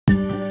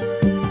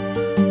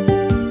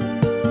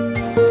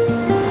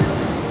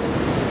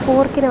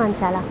പോർക്കിന്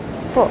വാങ്ങിച്ചാലാ?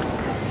 Pork.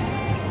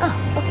 ആ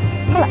okay,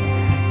 കൊള്ളാം.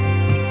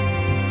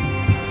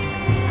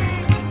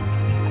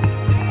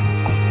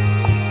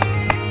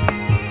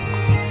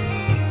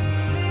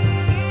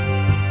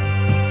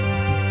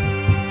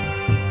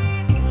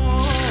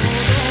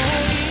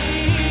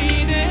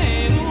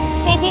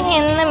 ചേച്ചി ഇനി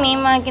എന്ന് മീൻ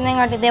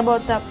വാങ്ങിക്കുന്നതിനെക്കാട്ടി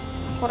ഇതേപോലത്തെ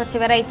കുറച്ച്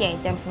വെറൈറ്റി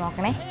ഐറ്റംസ്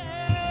നോക്കണേ.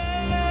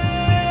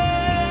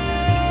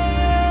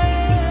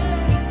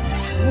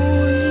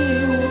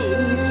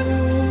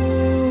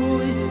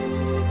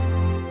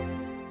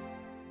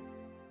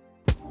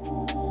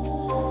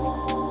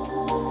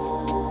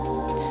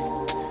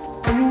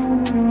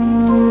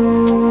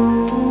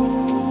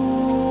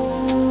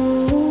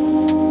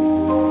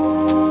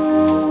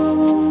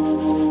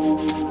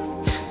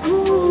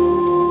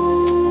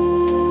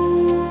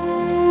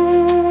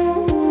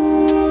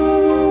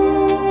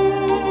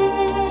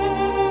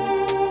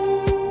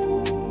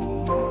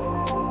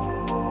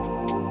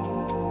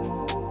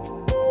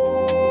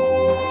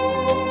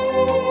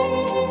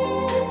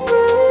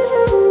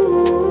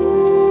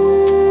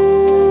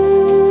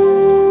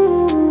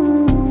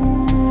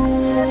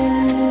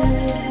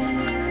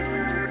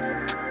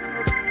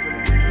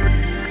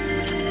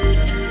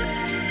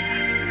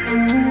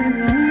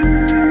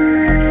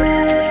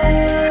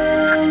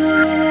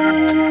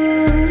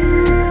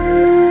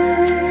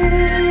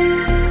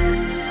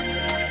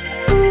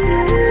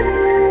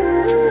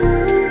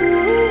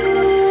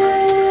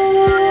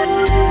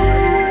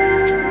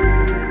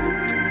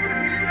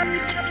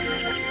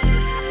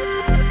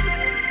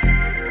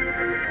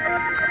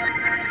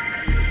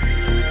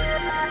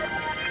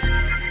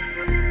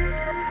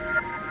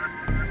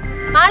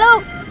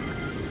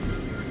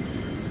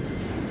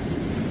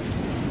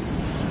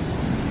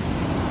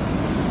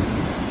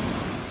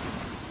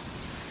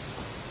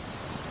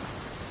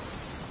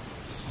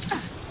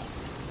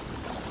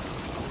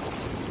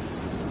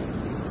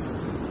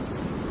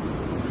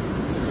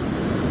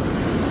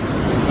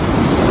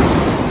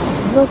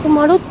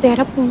 നോക്കുമ്പോളൂ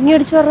തെര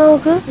പുണ്യടിച്ചു പറഞ്ഞ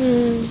നോക്ക്.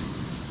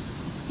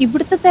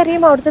 ഇവിടുത്തെ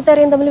തെരയും അവിടുത്തെ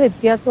തെരയും തമ്മിൽ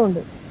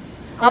വ്യത്യാസമുണ്ട്.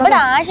 അവിടെ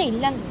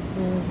ആശയില്ല.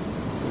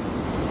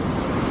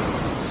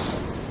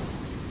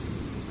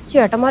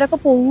 ചേട്ടന്മാരൊക്കെ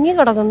പൊങ്ങി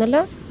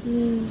കിടക്കുന്നല്ലേ.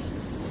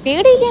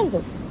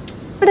 പേടിയില്ലെന്തോ.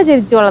 ഇവിടെ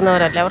ജനിച്ചു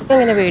വളർന്നവരല്ലേ, അവർക്ക്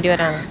എങ്ങനെ പേടി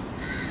വരാണ്?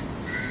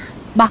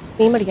 ബാ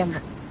മീൻ പഠിക്കാൻ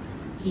പോ.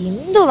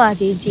 എന്തുവാ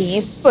ചേച്ചി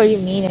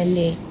എപ്പോഴും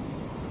മീനല്ലേ?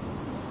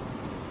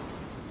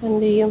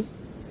 എന്ത് ചെയ്യും?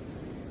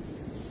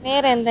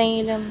 വേറെ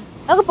എന്തെങ്കിലും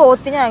നമുക്ക്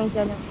പോത്തിനെ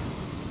വാങ്ങിച്ചാലോ?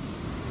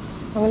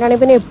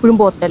 അങ്ങനെയാണെങ്കിൽ പിന്നെ എപ്പോഴും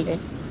പോത്തല്ലേ.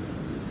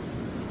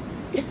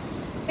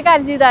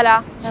 കാര്യം ചെയ്താലാ?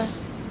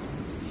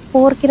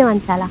 പോർക്കിന്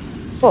വാങ്ങിച്ചാലാ?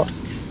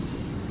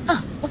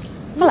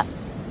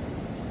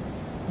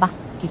 ബാ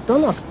കിട്ടുമോ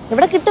നോക്കാം.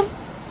 എവിടെ കിട്ടും?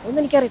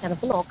 ഒന്നും എനിക്കറിയില്ല,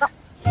 നമുക്ക് നോക്കാം.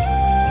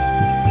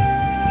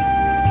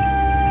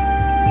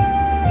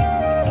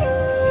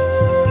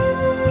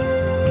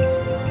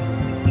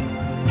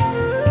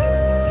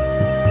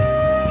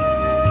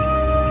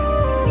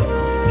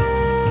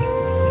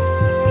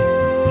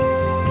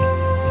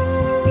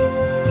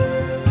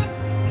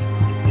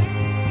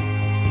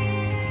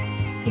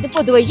 ഇത്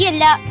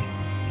പൊതുവഴിയല്ല.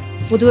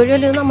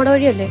 പൊതുവഴിയല്ലേ? ഇത് നമ്മുടെ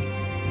വഴിയല്ലേ?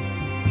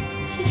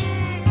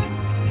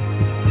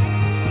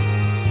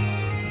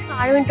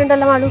 താഴെ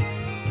വീണിട്ടുണ്ടല്ലോ മാളു.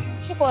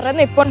 പക്ഷെ കൊറേ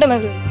നിപ്പുണ്ട്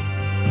മകള്.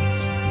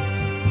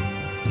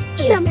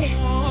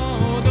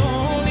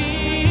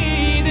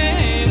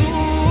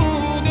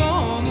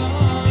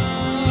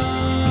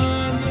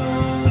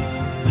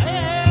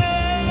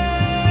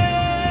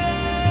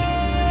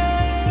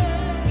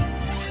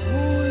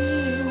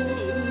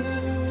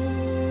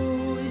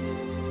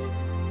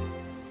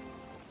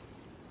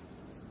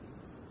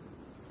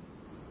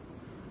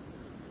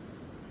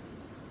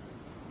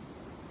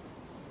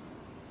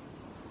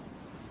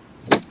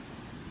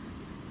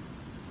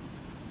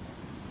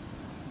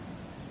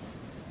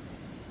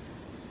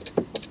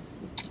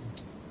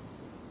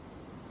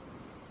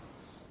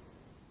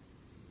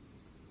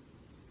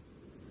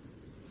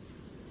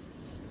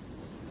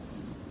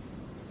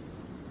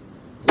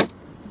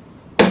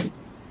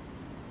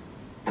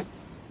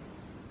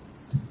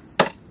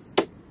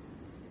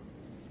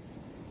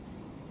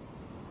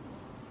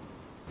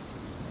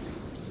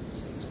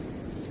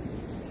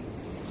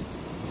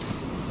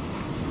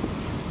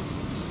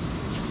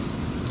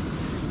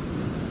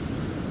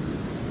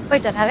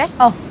 പോയിട്ട് വരാവേ.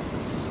 ഓ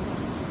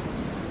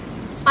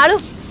ആളു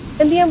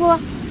എന്ത് ചെയ്യാൻ പോവാ?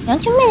 ഞാൻ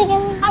ചുമ്മാ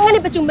ഇരിക്കാം. അങ്ങനെ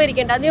ഇപ്പൊ ചുമ്മാ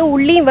ഇരിക്കണ്ട. നീ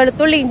ഉള്ളിയും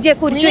വെളുത്തുള്ളി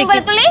ഇഞ്ചിയൊക്കെ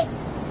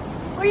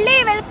ഉള്ളി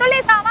വെളുത്തുള്ളി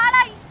സവാള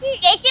ഇഞ്ചി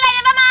ചേച്ചി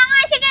വരുമ്പോ മാങ്ങ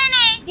വെച്ചിട്ടേ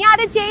നീ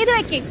അത് ചെയ്ത്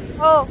വെക്ക്.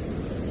 ഓ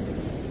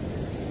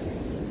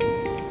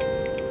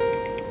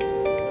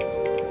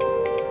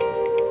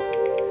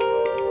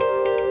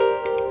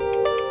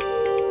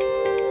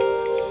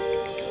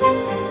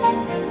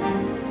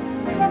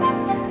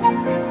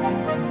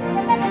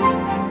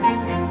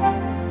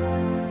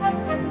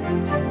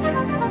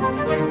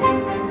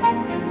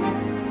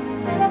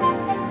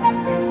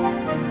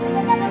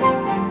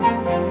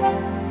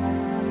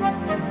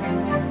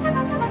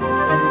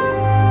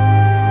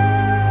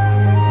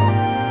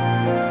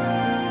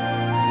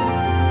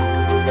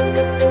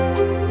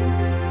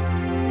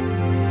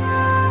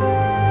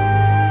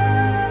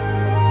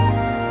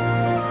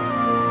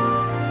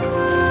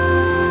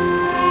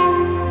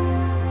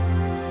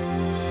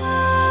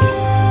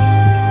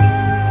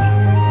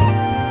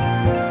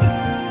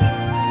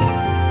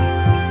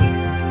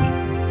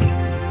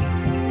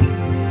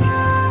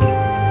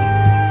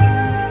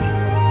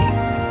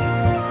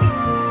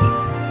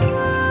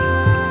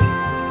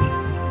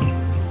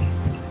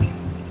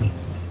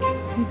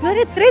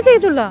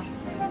ചെയ്തുള്ള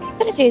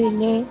ഇത്ര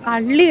ചെയ്തില്ലേ?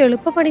 കള്ളി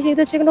എളുപ്പപ്പണി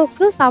ചെയ്ത്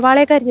വെച്ചേക്കണോക്ക്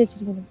സവാളയൊക്കെ അരിഞ്ഞു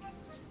വെച്ചിരിക്കുന്നു.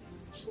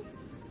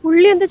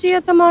 ഉള്ളി എന്താ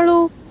ചെയ്യാത്ത മാളു?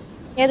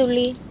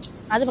 ഏതുള്ളി?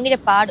 അത് ഭയങ്കര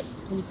പാട്.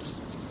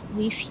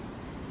 ഈസി.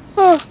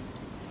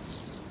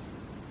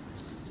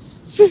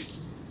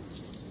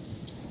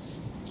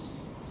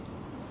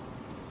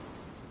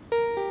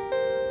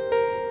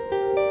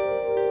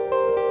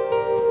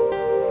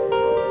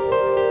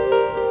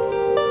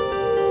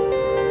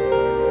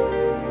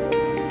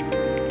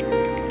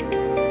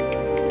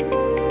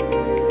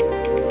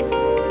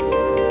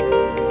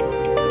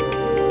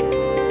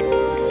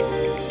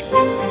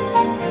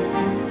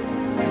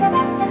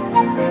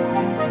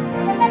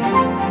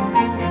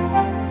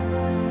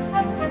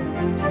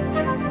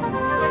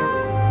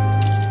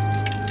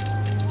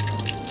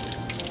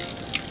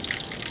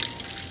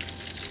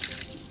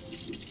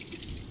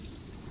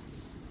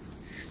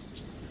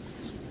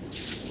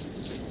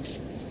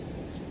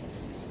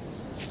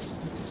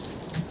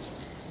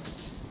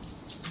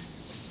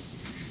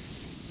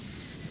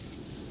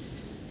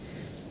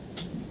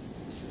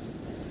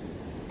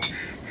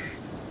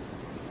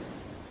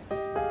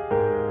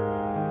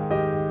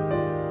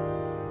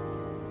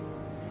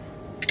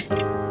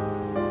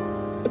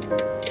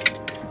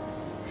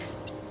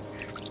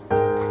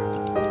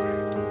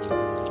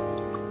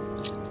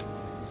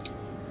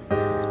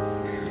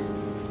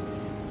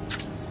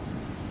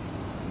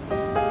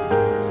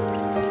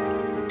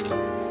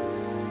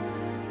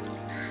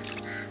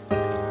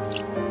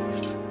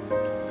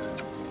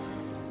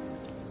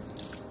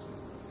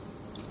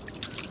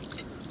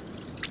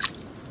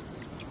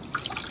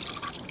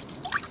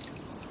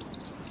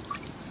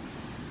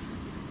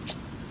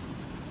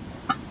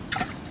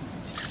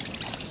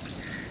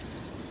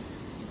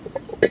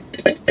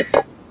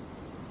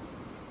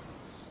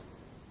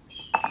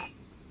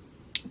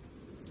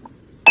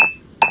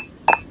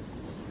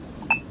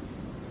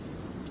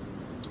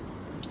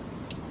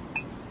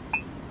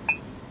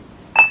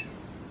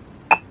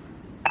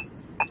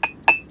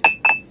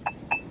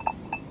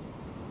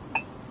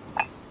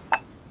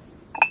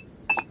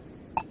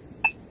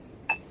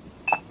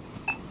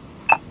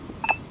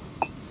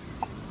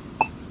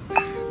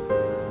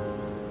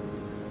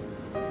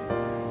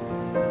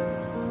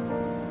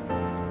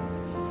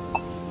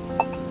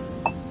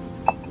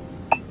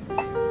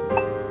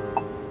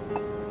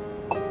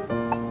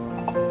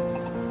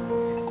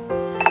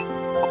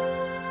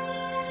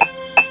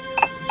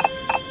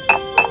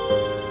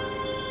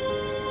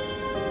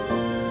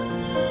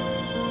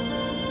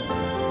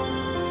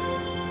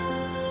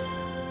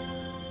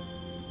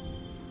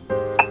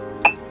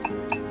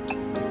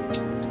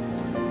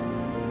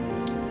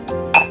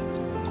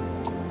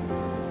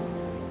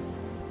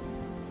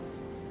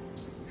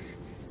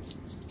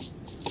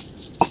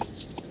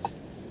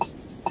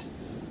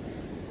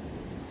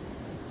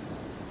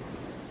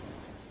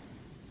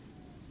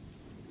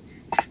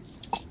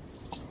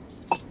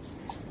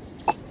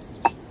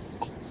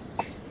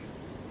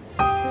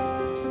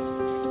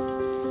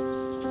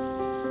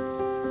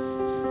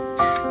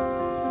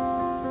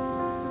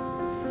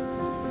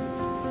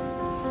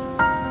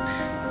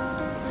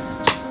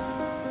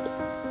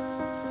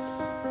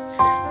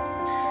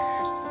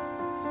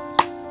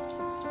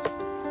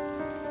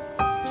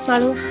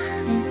 മാളു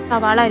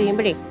സവാള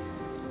അരിയുമ്പോഴേ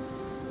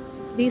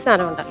ഈ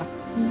സാധനം ഉണ്ടല്ലോ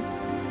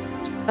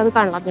അത്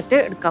കളഞ്ഞിട്ട്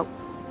എടുക്കാവും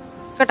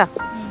കേട്ടോ.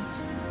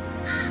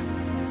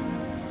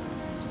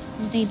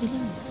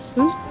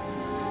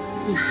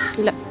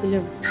 ഇല്ല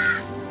ഇല്ല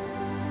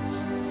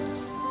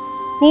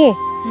നീയേ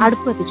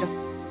അടുപ്പ് കത്തിച്ചോ.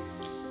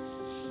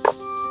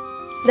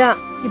 ഇതാ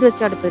ഇത്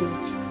വെച്ചോ അടുപ്പ്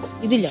വെച്ചു.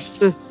 ഇതില്ല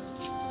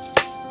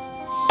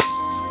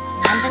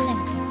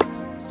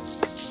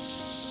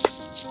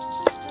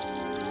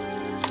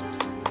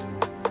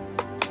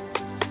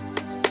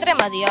ഇത്രയും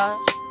മതിയോ?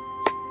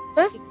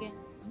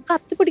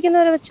 കത്തി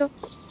പിടിക്കുന്നവരെ വെച്ചോ.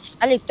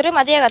 അല്ല ഇത്രയും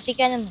മതിയാ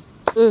കത്തിക്കാനെന്ന്.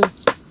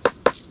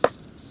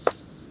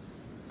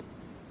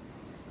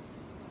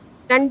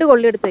 2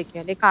 കൊള്ളി എടുത്ത് വെക്കുക,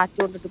 അല്ലെ കാറ്റ്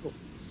കൊണ്ടിട്ട് പോകും.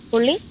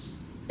 കൊള്ളി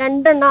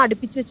 2 എണ്ണം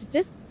അടുപ്പിച്ച് വെച്ചിട്ട്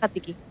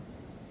കത്തിക്ക്.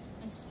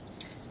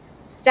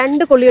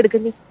 2 കൊള്ളി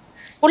എടുക്കുന്നീ.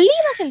 കൊള്ളി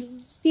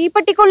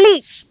തീപ്പട്ടിക്കൊള്ളി.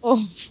 ഓ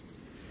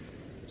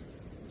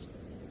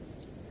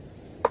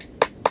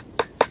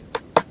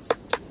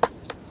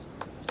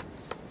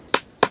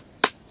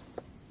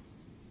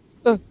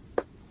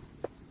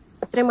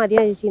അത്രയും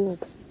മതിയാ ചേച്ചി.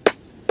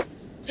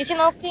 ചേച്ചി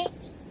നോക്കി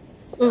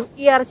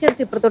ഈ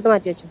ഇറച്ചിയെടുത്ത് ഇപ്പുറത്തോട്ട്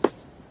മാറ്റി വെച്ചു.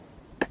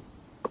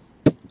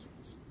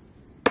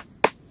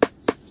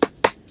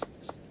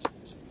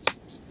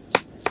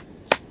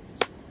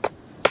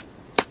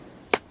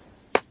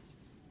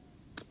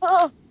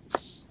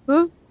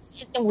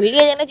 ഉള്ളി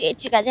കഴിയണ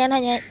ചേച്ചി കല്യാണ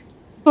ഞാൻ.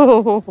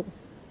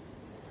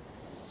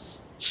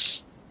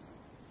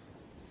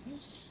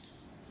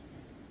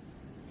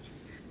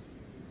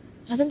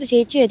 അതെന്താ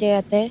ചേച്ചി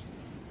കരയാത്തെ?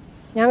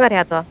 ഞാൻ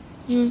കരയാത്തോ?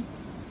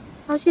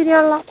 അത്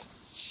ശരിയാണല്ലോ.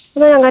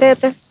 എന്നാ ഞാൻ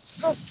കരയാത്തെ?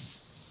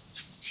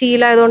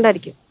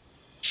 ശീലായതുകൊണ്ടായിരിക്കും.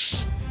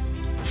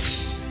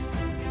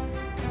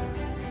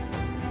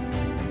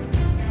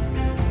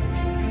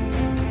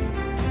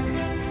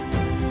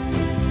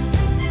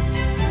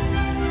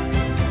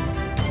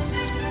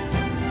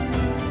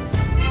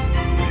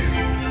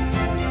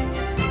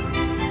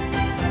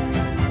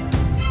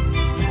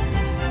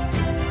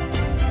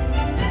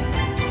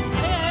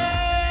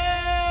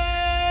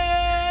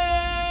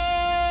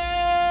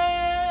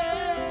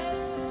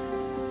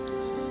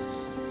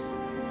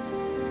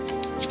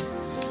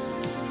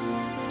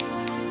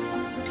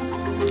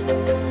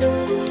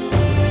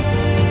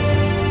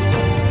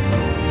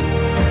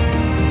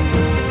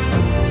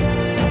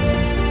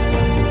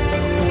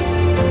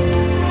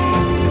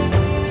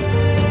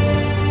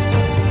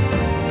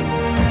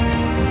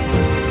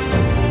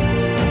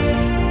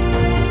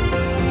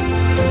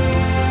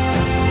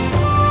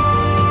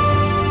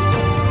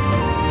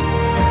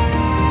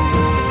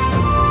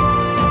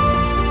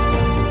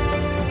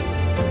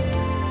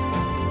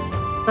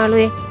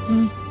 ആളുവേ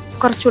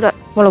കുറച്ചുകൂടെ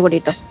മുളക് പൊടി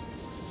ഇട്ടോ.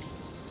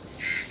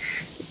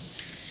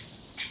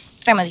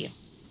 ഇത്ര മതിയോ?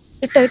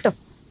 ഇട്ടോ ഇട്ടോ,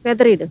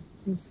 വെതറിയിട്.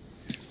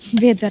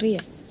 വെതറിയ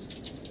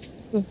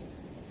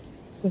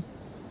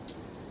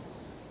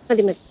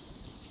മതി മതി.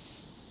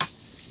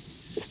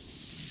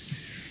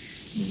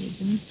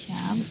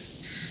 ചാവ്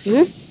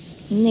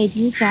ഇന്ന്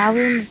എരിഞ്ഞ്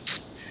ചാവ്.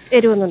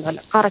 എരിവൊന്നും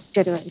ഉണ്ടാവില്ല,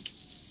 കറക്റ്റ് എരിവായിരിക്കും.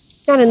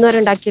 ഞാൻ ഇന്നുവരെ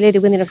ഉണ്ടാക്കിയാൽ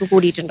എരിവ് നിനക്ക്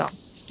കൂടിയിട്ടുണ്ടോ?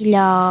 ഇല്ല.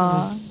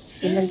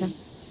 പിന്നെന്താ,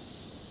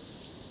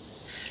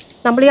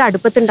 നമ്മൾ ഈ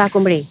അടുപ്പത്ത്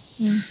ഉണ്ടാക്കുമ്പോഴേ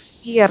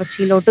ഈ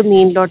ഇറച്ചിയിലോട്ട്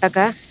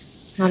മീനിലോട്ടൊക്കെ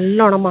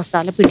നല്ലോണം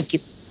മസാല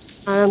പിടിക്കും.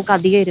 അത് നമുക്ക്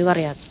അധികം എരിവ്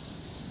അറിയാതെ.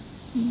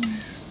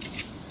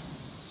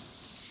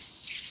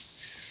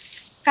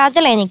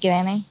 കജല എനിക്ക്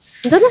വേണേ.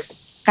 എന്തോന്ന്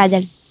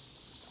കജൽ?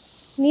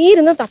 നീ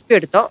ഇരുന്ന്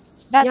തപ്പിയെടുത്തോ,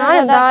 ഞാൻ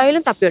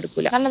എന്തായാലും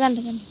തപ്പിയെടുക്കൂല.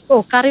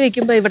 ഓ, കറി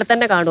വെക്കുമ്പോ ഇവിടെ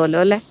തന്നെ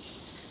കാണുമല്ലോ അല്ലേ.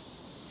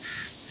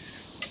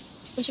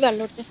 കുറച്ച്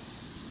വെള്ളം എടുത്ത്.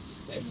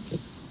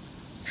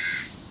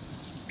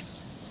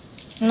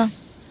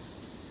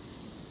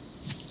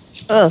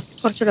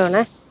 കുറച്ചുകൂടെ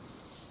വേണേ.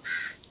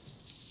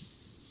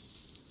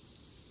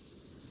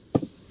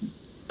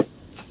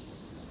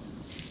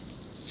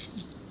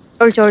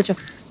 ഒഴിച്ചോ ഒഴിച്ചോ.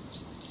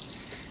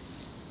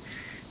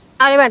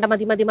 അതെ വേണ്ട,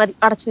 മതി മതി മതി,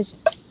 അടച്ചു വെച്ചു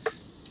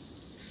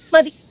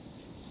മതി.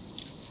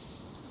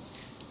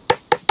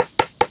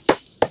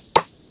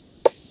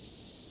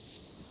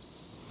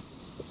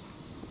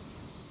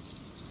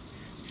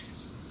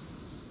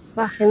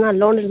 വാ, എന്ന്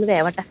നല്ലോണം ഇരുന്ന്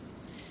വേവട്ടെ.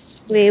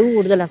 വേവ്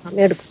കൂടുതലാ,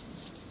 സമയം എടുക്കും.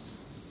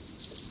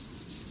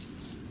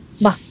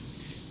 വാ,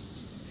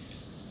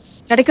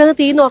 ഇടയ്ക്കൊന്ന്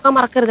തീ നോക്കാൻ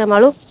മറക്കരുതേ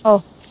മാളു. ഓ,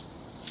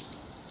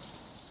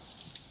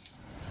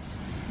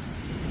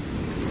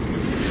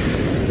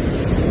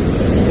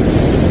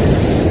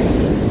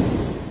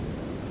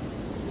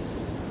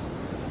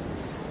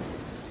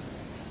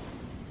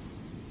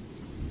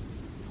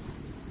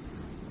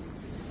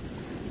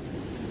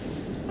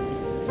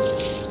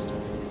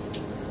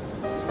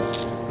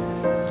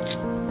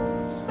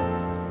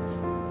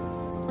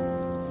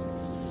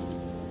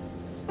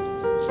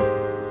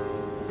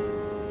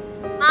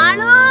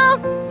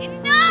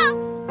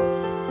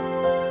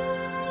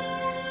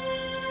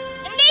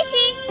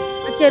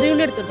 ചെറിയ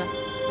ഉള്ളി എടുത്തോട്ടോ.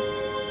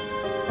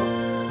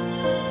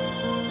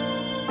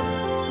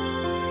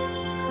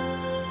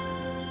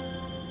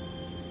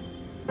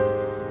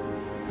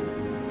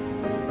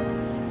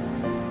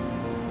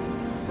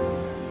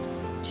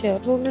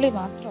 ചെറുള്ളി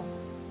മാത്രം?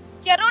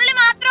 ചെറുള്ളി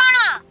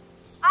മാത്രമാണോ?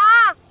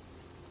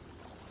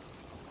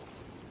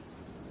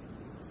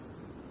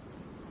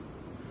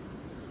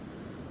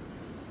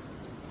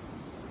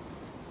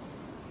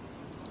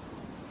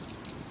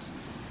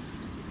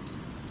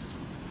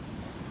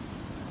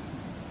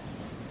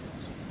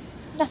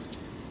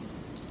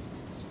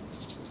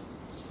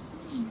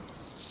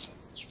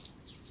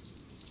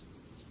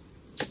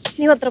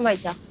 നീ പത്രം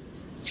വായിച്ചാ?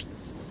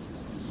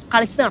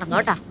 കളിച്ച് നടന്നോ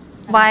കേട്ടാ.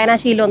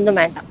 വായനാശീലം ഒന്നും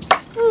വേണ്ട.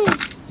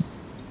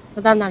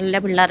 അതാ നല്ല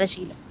പിള്ളേരുടെ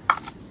ശീലം.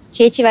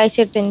 ചേച്ചി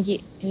വായിച്ചിട്ട് എനിക്ക്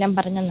എല്ലാം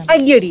പറഞ്ഞു.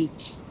 അയ്യടി,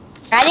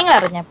 കാര്യങ്ങൾ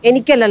അറിഞ്ഞ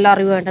എനിക്കല്ലല്ലോ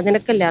അറിവ് വേണ്ട,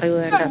 നിനക്കല്ലേ അറിവ്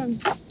വേണ്ട.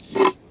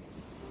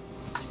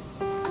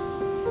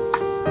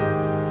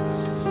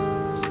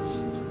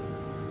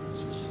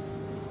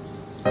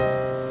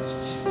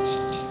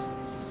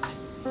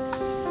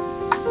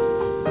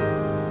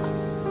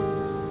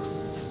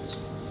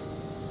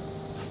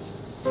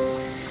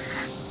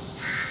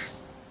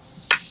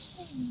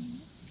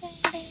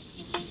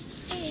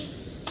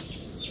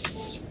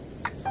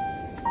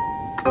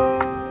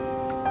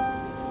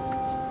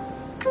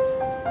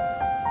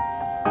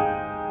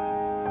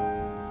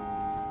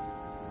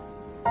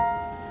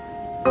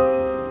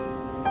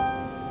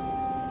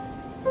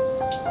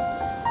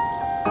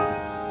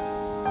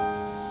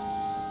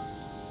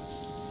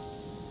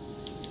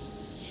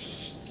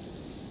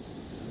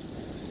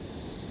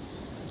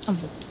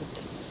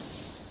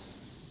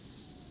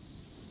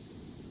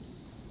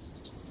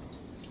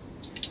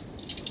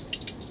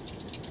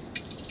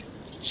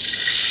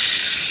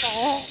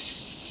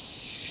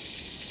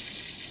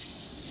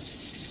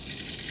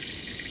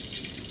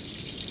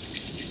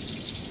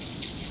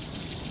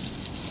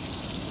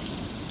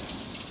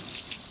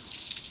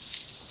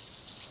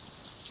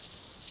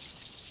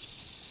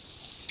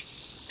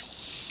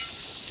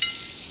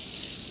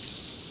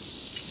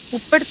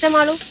 ഉപ്പെടുത്ത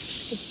മാളു?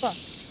 ഉപ്പ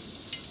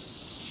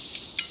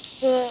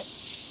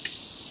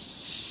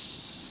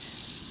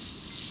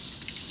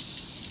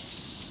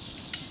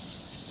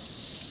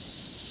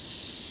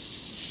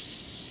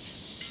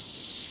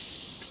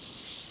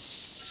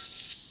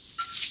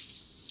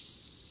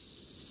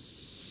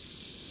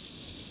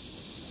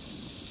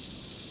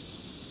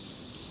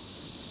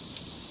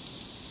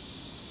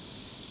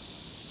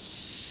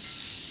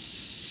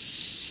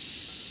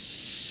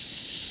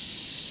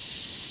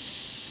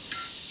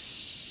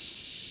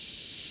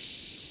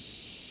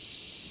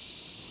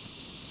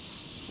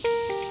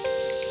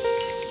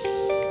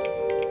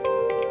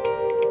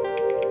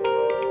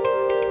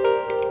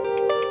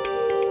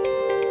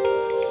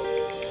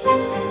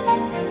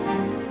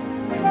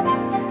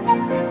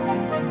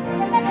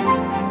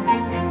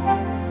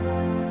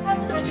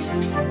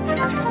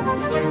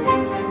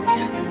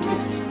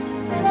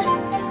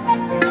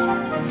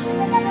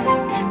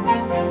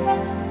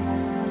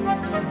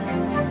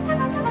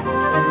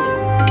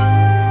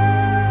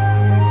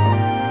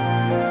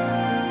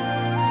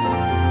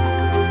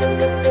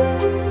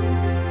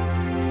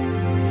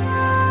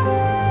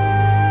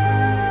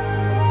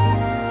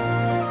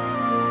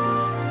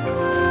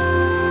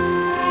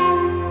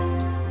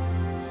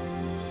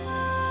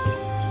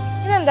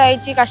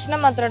കഴിച്ച് കഷ്ണം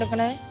മാത്രം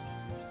എടുക്കണേ?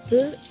 ഇത്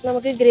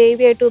നമുക്ക്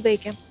ഗ്രേവി ആയിട്ട്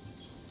ഉപയോഗിക്കാം.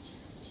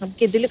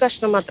 നമുക്ക് ഇതിൽ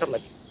കഷ്ണം മാത്രം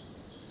മതി.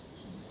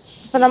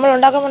 അപ്പൊ നമ്മൾ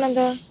ഉണ്ടാക്കാൻ പോണ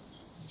എന്താ?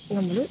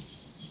 നമ്മൾ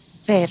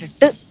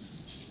പെരട്ട്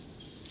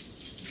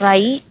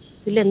ഫ്രൈ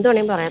ഇതിലെന്ത്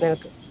വേണമെങ്കിൽ പറയാം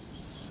നിനക്ക്.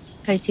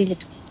 കഴിച്ച്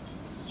കഴിഞ്ഞിട്ട്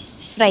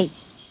ഫ്രൈ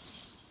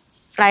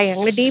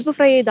അങ്ങനെ ഡീപ്പ്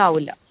ഫ്രൈ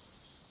ചെയ്താവില്ല.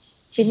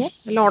 പിന്നെ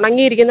നല്ല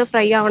ഉണങ്ങിയിരിക്കുന്ന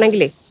ഫ്രൈ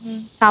ആവണമെങ്കിലേ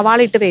സവാള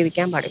ഇട്ട്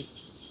വേവിക്കാൻ പാടില്ല.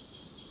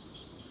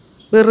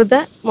 വെറുതെ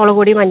മുളക്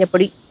പൊടി,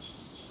 മഞ്ഞപ്പൊടി,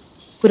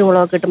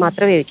 കുരുമുളകൊക്കെ ഇട്ട്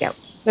മാത്രമേ വേവിക്കാവൂ.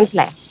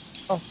 മനസ്സിലായോ?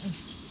 ഓ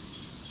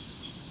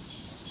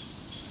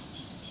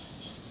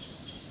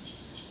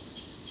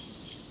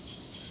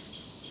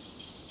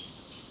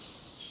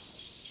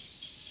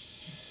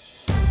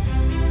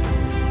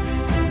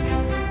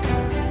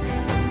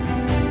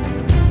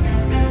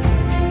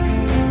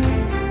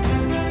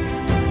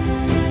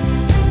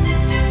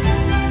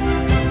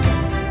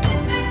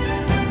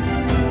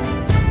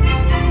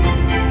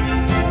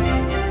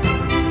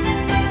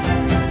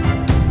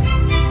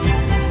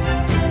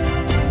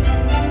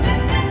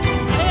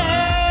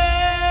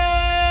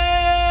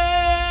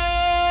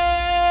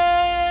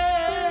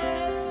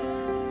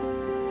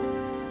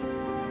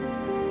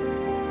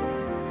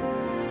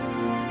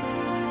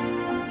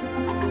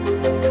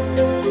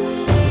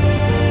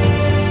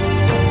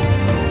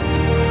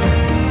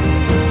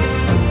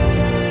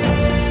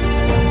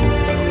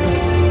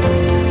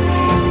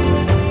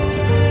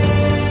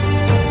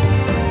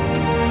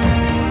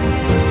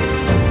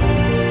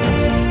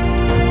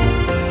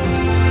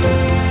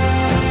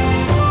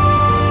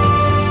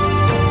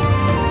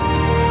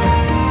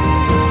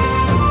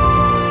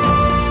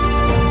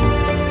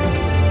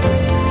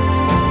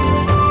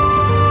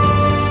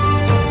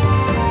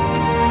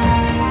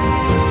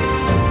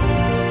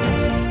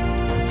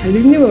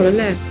അലിഞ്ഞു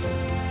പോണല്ലേ?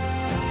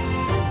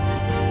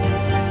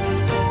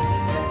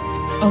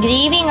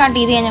 ഗ്രേവിയും കാട്ടി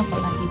ഇത് ഞാൻ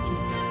കൊള്ളാം ചേച്ചി.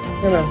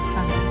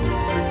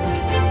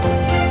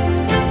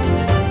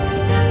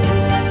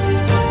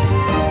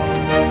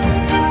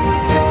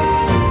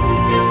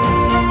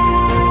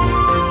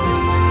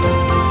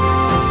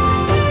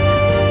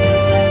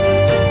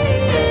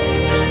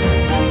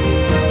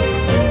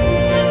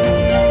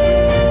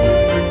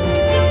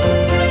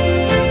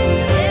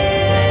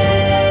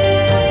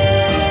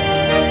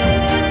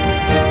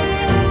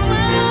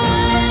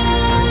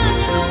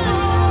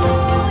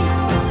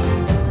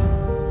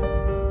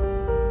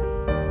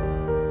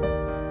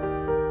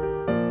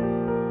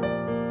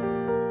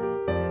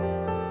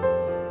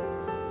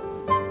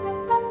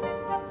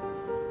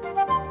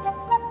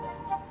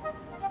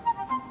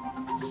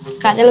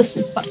 കടല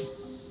സൂപ്പർ.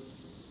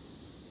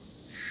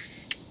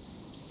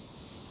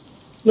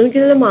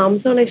 നിനക്കിതിലെ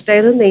മാംസമാണോ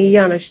ഇഷ്ടമായത്,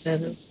 നെയ്യാണോ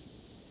ഇഷ്ടമായത്?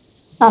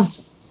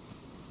 മാംസം.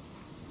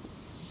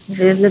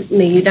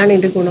 നെയ്യിലാണ്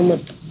ഇതിന്റെ ഗുണം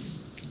മൊത്തം.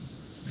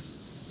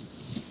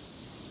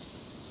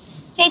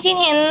 ചേച്ചി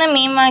ഇനി എന്ന്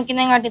മീൻ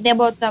വാങ്ങിക്കുന്നതും കാട്ടി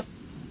ഇതേപോലത്തെ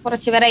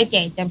കുറച്ച് വെറൈറ്റി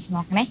ഐറ്റംസ്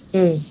നോക്കണേ.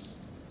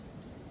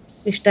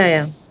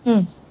 ഇഷ്ടായ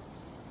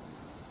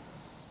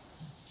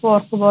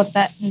പോർക്ക്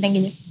പോലത്തെ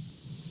എന്തെങ്കിലും.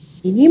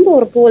 ഇനിയും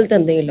പോർക്ക് പോലത്തെ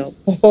എന്തെങ്കിലോ?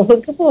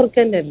 പോർക്ക്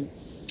തന്നെ അല്ലേ?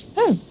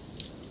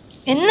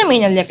 എന്ന്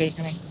മീനല്ലേ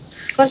കഴിക്കണേ?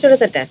 കുറച്ചുകൂടെ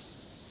തെറ്റേ